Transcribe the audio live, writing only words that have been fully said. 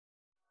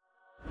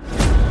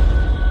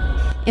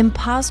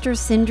Imposter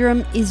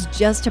syndrome is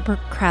just a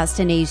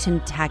procrastination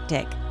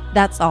tactic.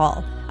 That's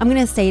all. I'm going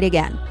to say it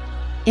again.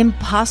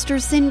 Imposter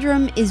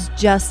syndrome is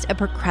just a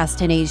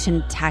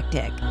procrastination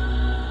tactic.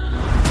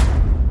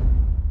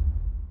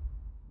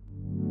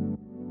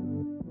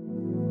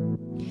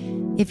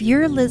 If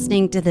you're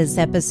listening to this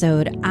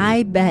episode,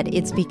 I bet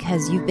it's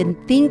because you've been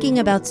thinking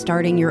about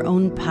starting your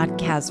own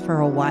podcast for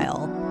a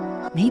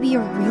while, maybe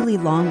a really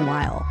long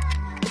while.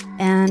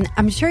 And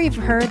I'm sure you've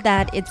heard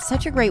that it's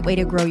such a great way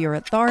to grow your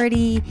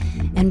authority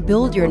and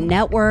build your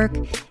network.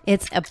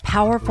 It's a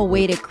powerful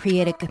way to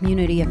create a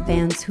community of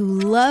fans who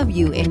love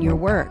you and your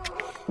work.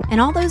 And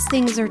all those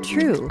things are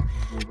true.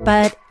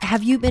 But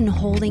have you been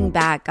holding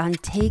back on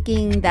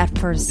taking that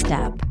first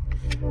step?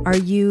 Are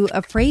you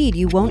afraid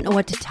you won't know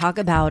what to talk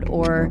about,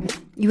 or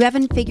you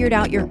haven't figured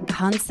out your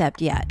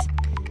concept yet?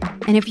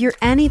 And if you're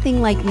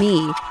anything like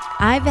me,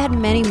 I've had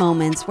many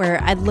moments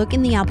where I'd look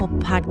in the Apple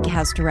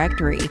Podcast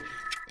directory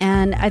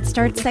and I'd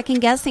start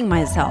second-guessing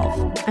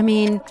myself. I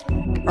mean,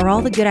 are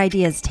all the good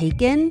ideas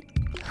taken?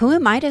 Who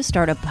am I to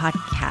start a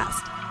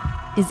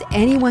podcast? Is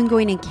anyone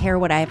going to care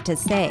what I have to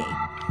say?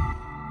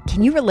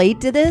 Can you relate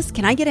to this?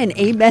 Can I get an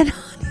amen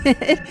on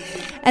it?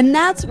 And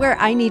that's where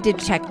I need to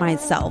check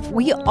myself.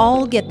 We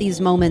all get these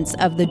moments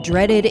of the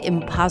dreaded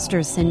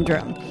imposter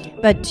syndrome.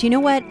 But you know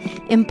what?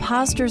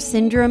 Imposter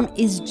syndrome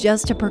is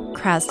just a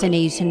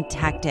procrastination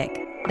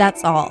tactic.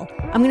 That's all.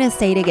 I'm going to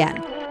say it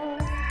again.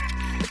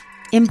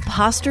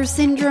 Imposter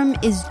syndrome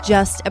is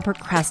just a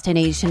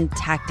procrastination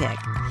tactic.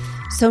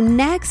 So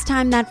next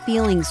time that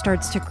feeling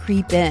starts to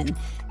creep in,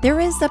 there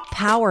is a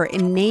power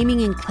in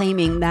naming and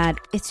claiming that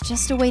it's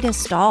just a way to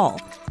stall.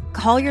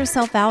 Call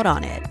yourself out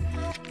on it.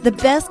 The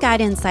best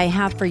guidance I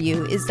have for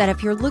you is that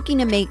if you're looking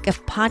to make a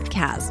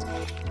podcast,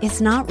 it's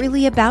not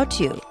really about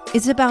you.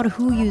 It's about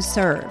who you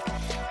serve.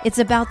 It's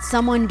about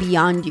someone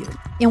beyond you.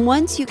 And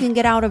once you can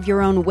get out of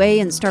your own way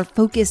and start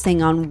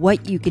focusing on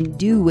what you can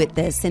do with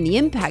this and the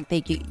impact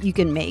that you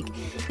can make,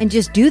 and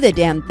just do the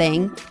damn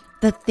thing,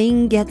 the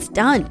thing gets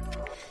done.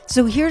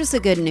 So here's the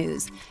good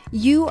news.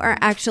 You are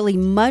actually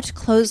much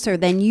closer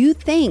than you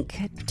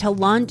think to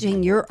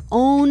launching your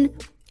own,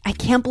 I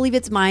can't believe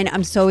it's mine,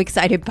 I'm so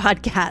excited,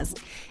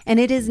 podcast. And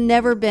it has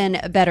never been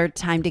a better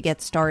time to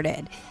get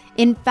started.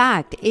 In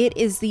fact, it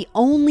is the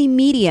only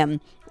medium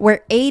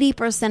where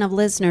 80% of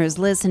listeners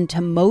listen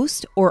to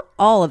most or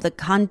all of the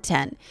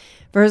content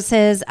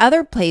versus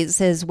other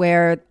places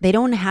where they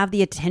don't have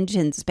the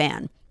attention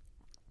span.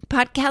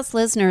 Podcast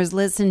listeners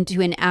listen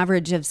to an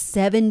average of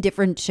 7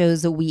 different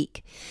shows a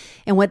week.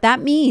 And what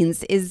that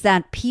means is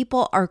that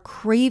people are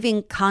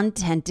craving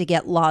content to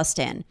get lost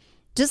in.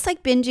 Just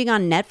like binging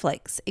on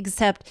Netflix,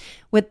 except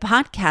with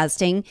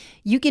podcasting,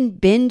 you can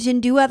binge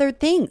and do other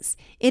things.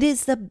 It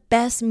is the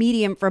best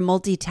medium for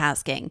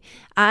multitasking.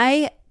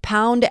 I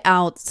pound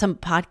out some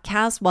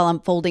podcasts while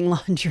I'm folding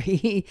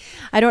laundry.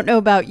 I don't know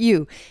about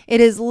you.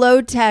 It is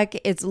low tech,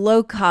 it's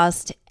low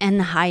cost,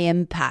 and high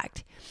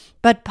impact.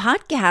 But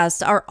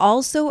podcasts are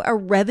also a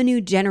revenue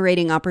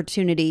generating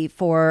opportunity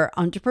for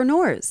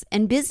entrepreneurs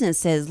and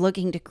businesses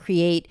looking to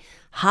create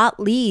hot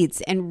leads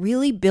and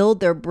really build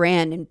their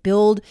brand and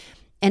build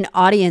an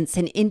audience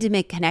and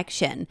intimate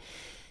connection.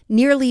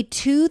 Nearly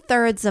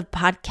 2/3 of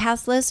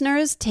podcast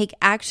listeners take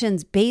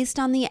actions based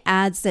on the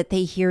ads that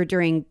they hear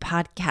during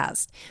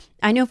podcasts.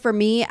 I know for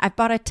me, I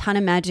bought a ton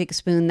of Magic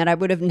Spoon that I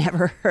would have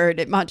never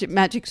heard.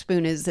 Magic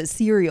Spoon is a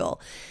cereal,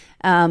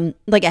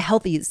 like a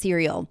healthy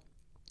cereal.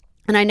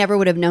 And I never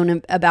would have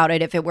known about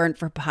it if it weren't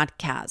for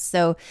podcasts.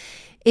 So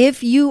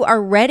if you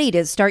are ready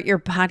to start your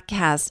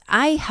podcast,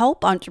 I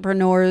help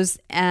entrepreneurs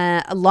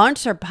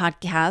launch their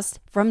podcast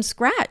from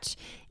scratch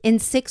in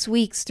 6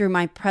 weeks through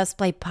my Press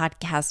Play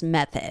podcast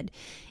method.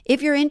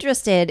 If you're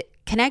interested,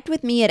 connect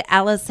with me at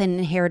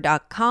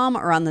AllisonHare.com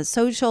or on the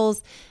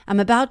socials.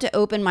 I'm about to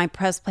open my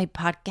Press Play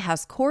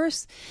podcast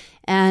course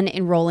and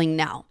enrolling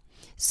now.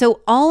 So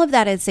all of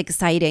that is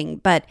exciting,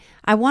 but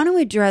I want to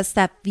address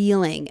that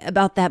feeling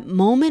about that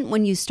moment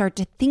when you start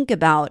to think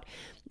about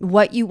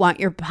what you want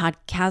your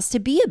podcast to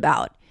be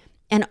about.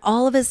 And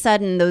all of a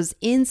sudden, those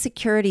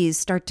insecurities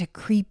start to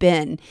creep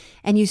in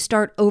and you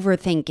start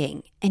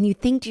overthinking and you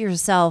think to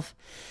yourself,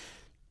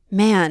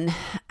 man,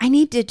 I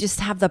need to just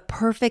have the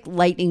perfect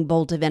lightning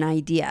bolt of an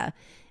idea.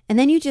 And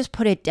then you just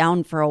put it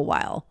down for a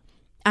while.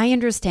 I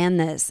understand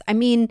this. I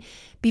mean,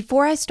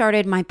 before I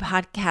started my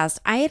podcast,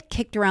 I had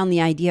kicked around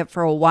the idea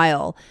for a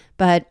while,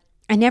 but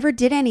I never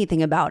did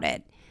anything about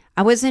it.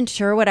 I wasn't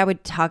sure what I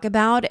would talk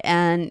about,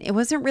 and it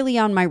wasn't really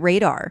on my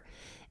radar.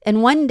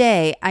 And one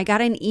day, I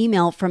got an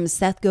email from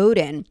Seth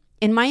Godin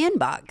in my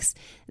inbox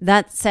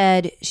that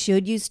said,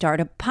 should you start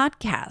a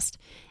podcast?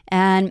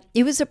 And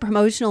it was a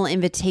promotional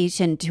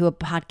invitation to a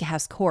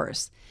podcast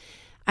course.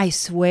 I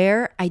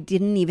swear I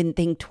didn't even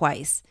think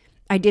twice.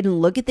 I didn't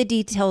look at the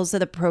details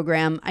of the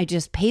program. I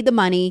just paid the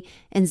money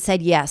and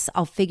said, yes,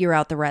 I'll figure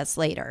out the rest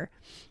later.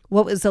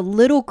 What was a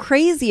little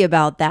crazy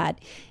about that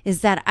is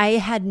that I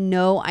had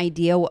no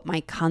idea what my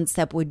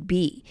concept would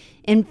be.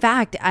 In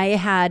fact, I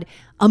had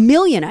a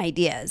million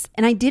ideas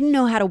and I didn't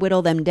know how to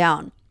whittle them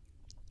down.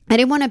 I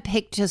didn't want to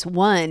pick just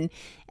one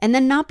and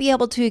then not be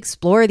able to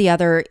explore the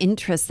other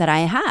interests that I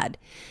had.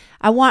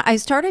 I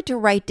started to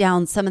write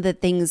down some of the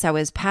things I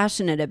was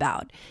passionate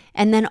about.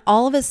 And then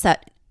all of a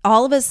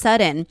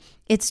sudden,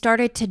 it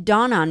started to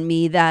dawn on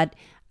me that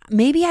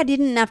maybe I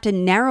didn't have to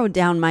narrow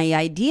down my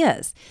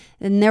ideas.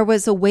 And there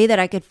was a way that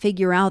I could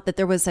figure out that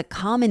there was a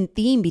common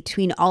theme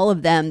between all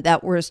of them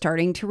that were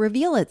starting to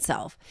reveal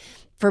itself.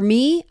 For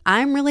me,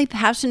 I'm really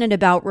passionate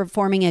about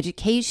reforming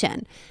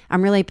education.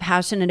 I'm really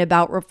passionate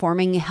about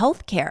reforming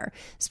healthcare,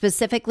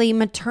 specifically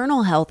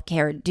maternal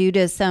healthcare, due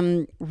to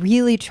some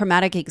really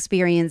traumatic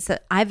experience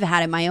that I've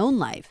had in my own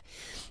life.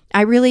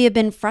 I really have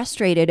been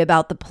frustrated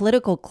about the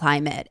political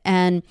climate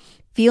and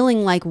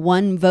feeling like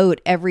one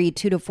vote every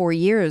 2 to 4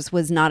 years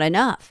was not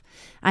enough.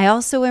 I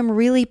also am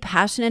really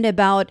passionate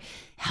about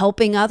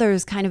helping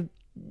others kind of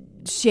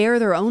share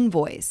their own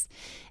voice.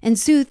 And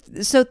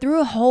so through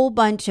a whole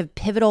bunch of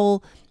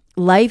pivotal,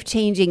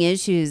 life-changing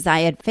issues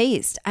I had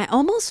faced, I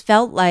almost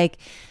felt like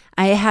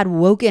I had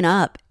woken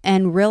up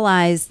and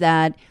realized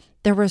that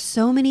there were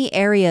so many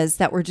areas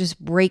that were just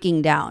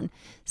breaking down.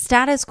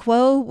 Status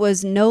quo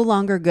was no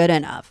longer good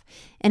enough.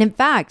 And in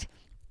fact,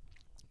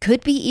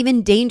 could be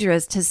even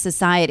dangerous to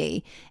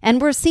society.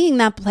 And we're seeing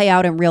that play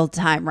out in real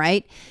time,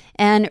 right?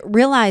 And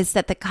realized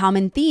that the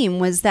common theme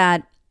was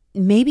that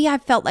maybe I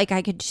felt like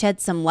I could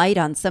shed some light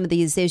on some of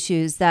these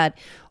issues that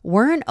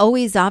weren't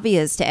always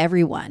obvious to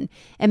everyone.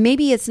 And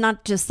maybe it's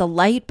not just the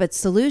light, but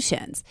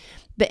solutions.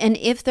 And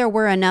if there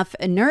were enough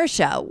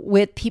inertia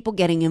with people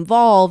getting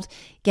involved,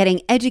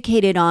 getting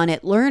educated on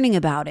it, learning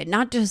about it,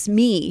 not just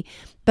me,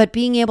 but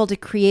being able to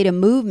create a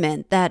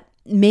movement that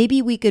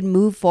maybe we could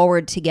move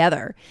forward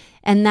together.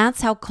 And that's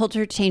how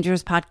Culture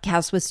Changers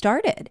podcast was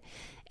started.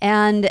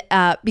 And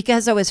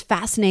because I was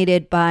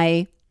fascinated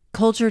by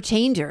culture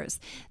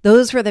changers.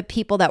 Those were the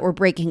people that were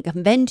breaking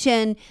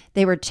convention.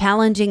 They were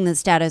challenging the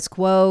status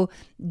quo,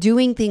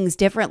 doing things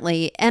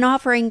differently, and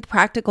offering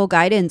practical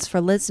guidance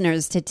for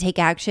listeners to take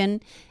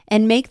action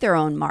and make their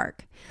own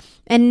mark.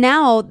 And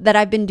now that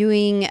I've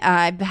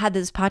had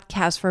this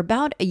podcast for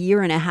about a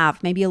year and a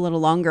half, maybe a little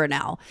longer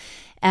now,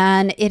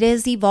 and it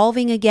is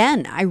evolving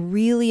again. I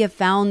really have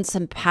found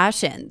some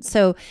passion.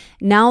 So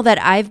now that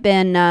I've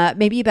been,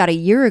 maybe about a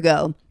year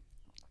ago,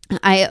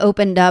 I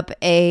opened up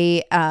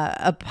a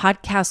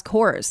podcast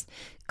course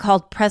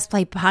called Press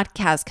Play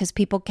Podcast because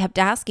people kept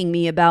asking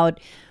me about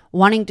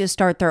wanting to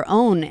start their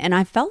own. And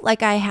I felt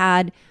like I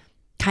had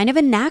kind of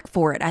a knack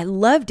for it. I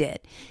loved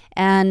it.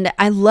 And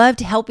I loved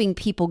helping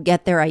people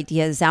get their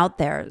ideas out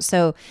there.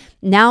 So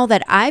now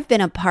that I've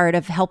been a part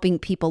of helping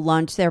people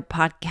launch their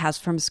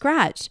podcast from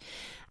scratch,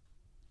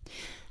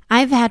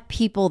 I've had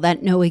people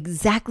that know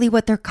exactly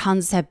what their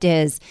concept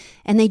is,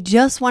 and they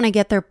just want to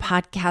get their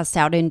podcast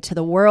out into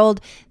the world.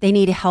 They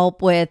need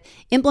help with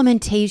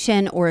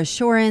implementation or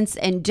assurance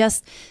and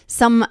just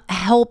some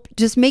help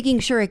just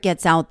making sure it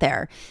gets out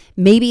there.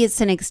 Maybe it's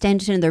an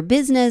extension of their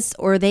business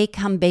or they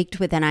come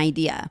baked with an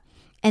idea.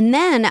 And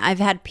then I've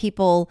had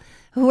people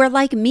who are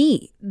like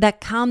me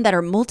that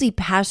are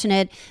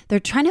multi-passionate. They're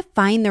trying to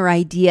find their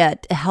idea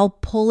to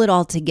help pull it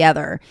all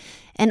together.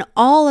 And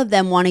all of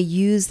them want to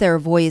use their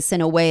voice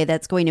in a way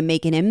that's going to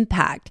make an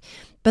impact,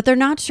 but they're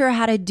not sure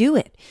how to do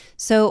it.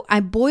 So I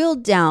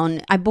boiled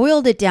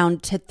it down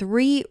to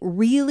 3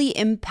 really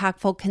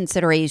impactful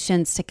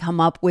considerations to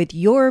come up with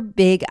your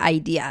big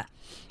idea.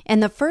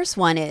 And the first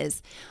one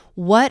is,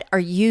 what are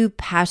you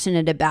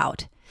passionate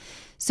about?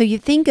 So you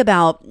think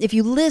about, if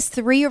you list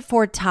 3 or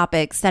 4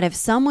 topics that if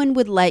someone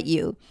would let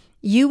you,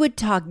 you would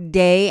talk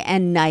day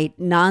and night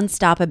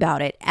nonstop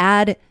about it,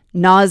 ad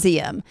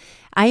nauseum.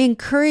 I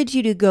encourage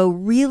you to go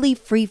really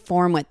free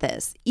form with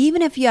this.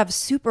 Even if you have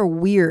super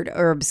weird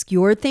or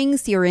obscure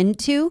things you're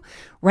into,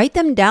 write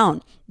them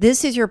down.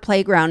 This is your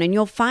playground, and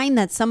you'll find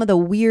that some of the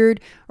weird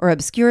or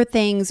obscure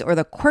things or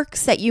the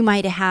quirks that you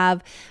might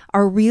have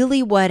are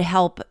really what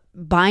help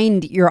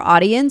bind your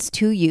audience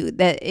to you,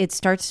 that it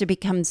starts to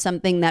become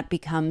something that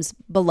becomes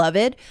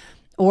beloved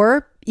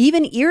or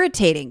even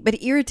irritating,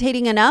 but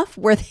irritating enough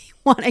where they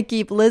want to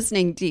keep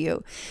listening to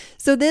you.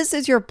 So this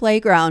is your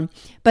playground,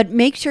 but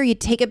make sure you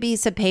take a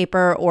piece of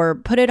paper or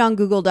put it on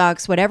Google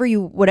Docs,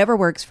 whatever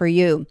works for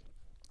you,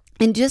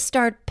 and just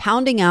start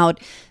pounding out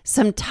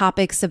some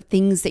topics of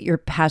things that you're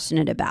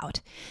passionate about.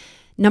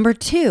 Number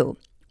 2,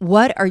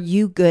 what are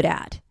you good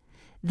at?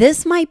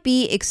 This might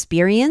be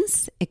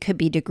experience. It could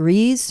be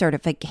degrees,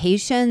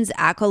 certifications,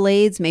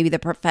 accolades, maybe the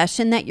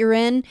profession that you're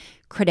in,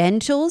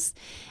 credentials,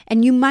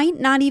 and you might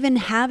not even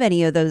have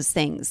any of those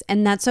things,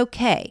 and that's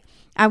okay.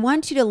 I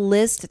want you to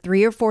list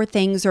 3 or 4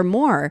 things or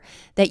more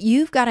that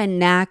you've got a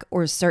knack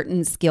or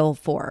certain skill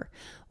for.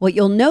 What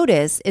you'll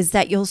notice is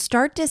that you'll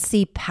start to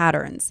see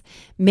patterns.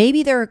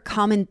 Maybe there are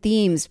common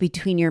themes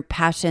between your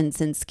passions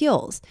and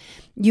skills.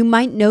 You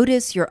might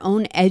notice your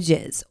own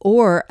edges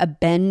or a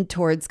bend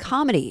towards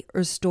comedy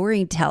or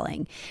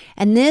storytelling.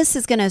 And this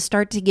is going to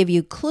start to give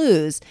you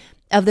clues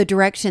of the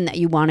direction that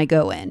you want to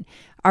go in.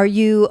 Are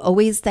you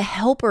always the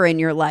helper in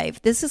your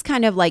life? This is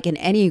kind of like an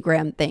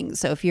Enneagram thing.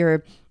 So if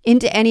you're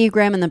into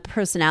Enneagram and the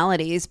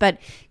personalities, but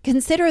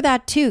consider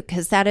that too,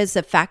 because that is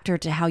a factor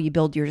to how you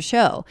build your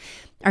show.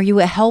 Are you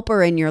a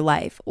helper in your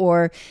life?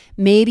 Or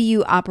maybe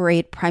you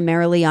operate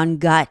primarily on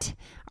gut.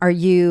 Are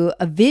you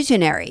a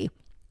visionary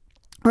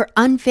or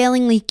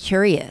unfailingly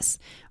curious?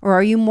 Or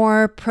are you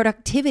more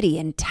productivity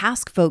and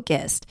task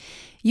focused?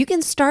 You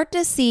can start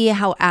to see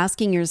how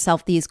asking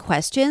yourself these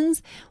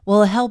questions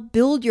will help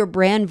build your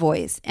brand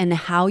voice and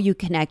how you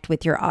connect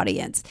with your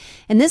audience.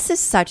 And this is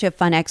such a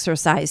fun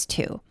exercise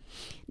too.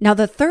 Now,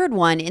 the third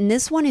one, and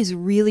this one is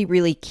really,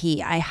 really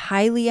key. I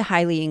highly,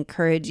 highly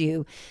encourage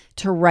you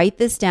to write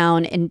this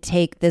down and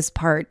take this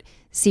part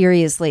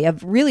seriously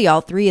of really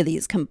all three of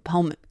these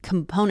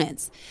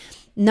components.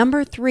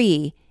 Number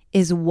 3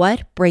 is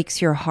what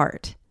breaks your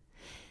heart.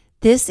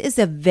 This is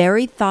a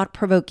very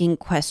thought-provoking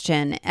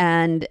question,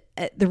 and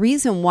the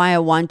reason why I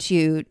want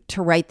you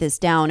to write this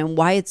down and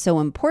why it's so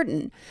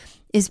important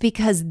is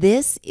because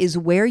this is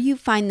where you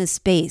find the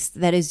space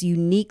that is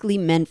uniquely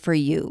meant for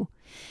you.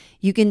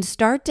 You can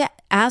start to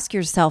ask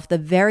yourself the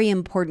very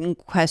important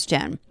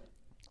question,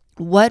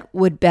 what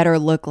would better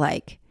look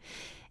like?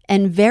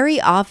 And very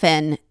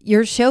often,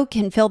 your show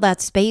can fill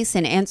that space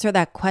and answer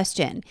that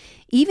question,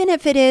 even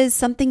if it is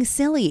something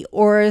silly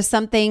or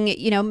something,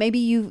 maybe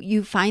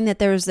you find that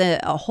there's a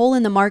hole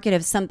in the market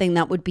of something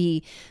that would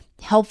be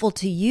helpful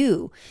to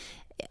you.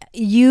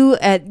 You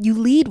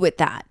lead with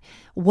that.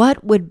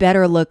 What would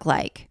better look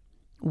like?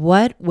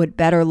 What would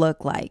better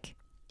look like?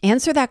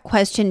 Answer that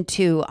question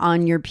too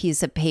on your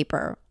piece of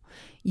paper.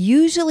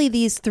 Usually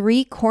these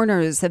 3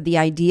 corners of the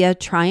idea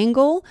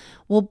triangle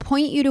will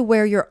point you to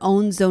where your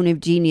own zone of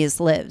genius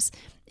lives,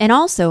 and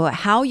also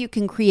how you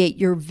can create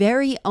your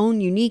very own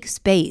unique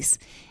space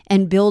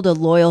and build a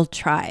loyal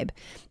tribe.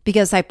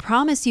 Because I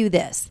promise you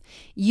this,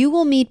 you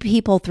will meet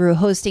people through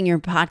hosting your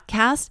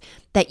podcast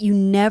that you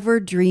never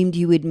dreamed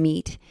you would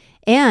meet.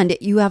 And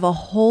you have a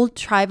whole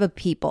tribe of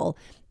people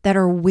that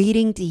are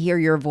waiting to hear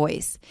your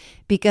voice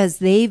because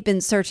they've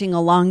been searching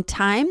a long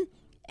time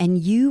and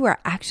you are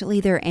actually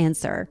their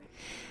answer.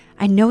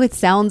 I know it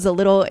sounds a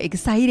little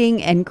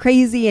exciting and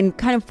crazy and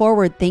kind of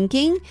forward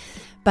thinking,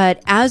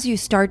 but as you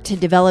start to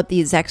develop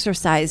these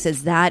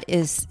exercises, that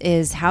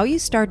is how you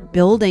start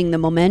building the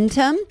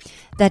momentum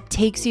that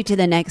takes you to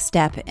the next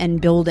step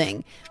and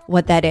building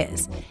what that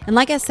is. And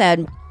like I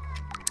said,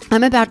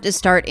 I'm about to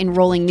start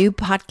enrolling new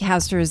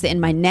podcasters in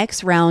my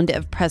next round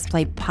of Press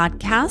Play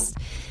Podcast.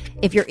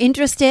 If you're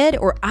interested,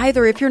 or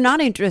either if you're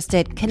not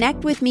interested,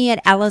 connect with me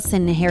at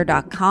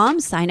AllisonHair.com.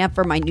 Sign up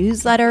for my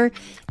newsletter,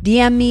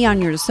 DM me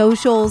on your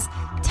socials,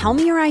 tell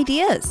me your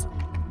ideas.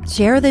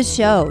 Share the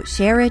show,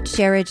 share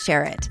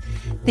it.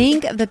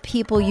 Think of the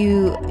people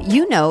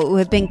you know who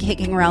have been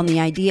kicking around the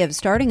idea of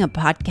starting a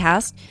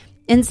podcast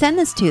and send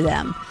this to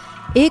them.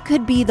 It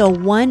could be the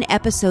one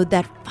episode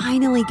that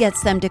finally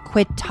gets them to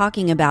quit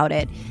talking about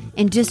it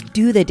and just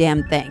do the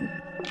damn thing.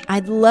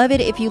 I'd love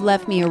it if you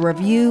left me a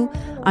review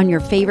on your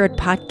favorite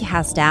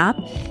podcast app.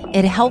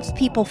 It helps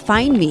people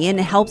find me and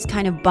it helps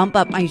kind of bump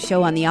up my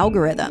show on the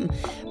algorithm.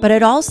 But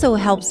it also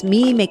helps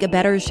me make a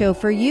better show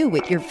for you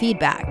with your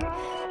feedback.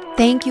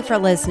 Thank you for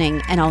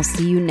listening, and I'll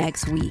see you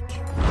next week.